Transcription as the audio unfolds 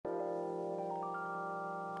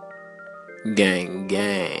Gang,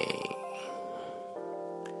 gang.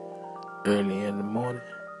 Early in the morning.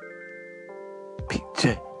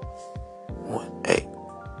 PJ 18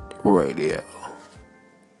 Radio.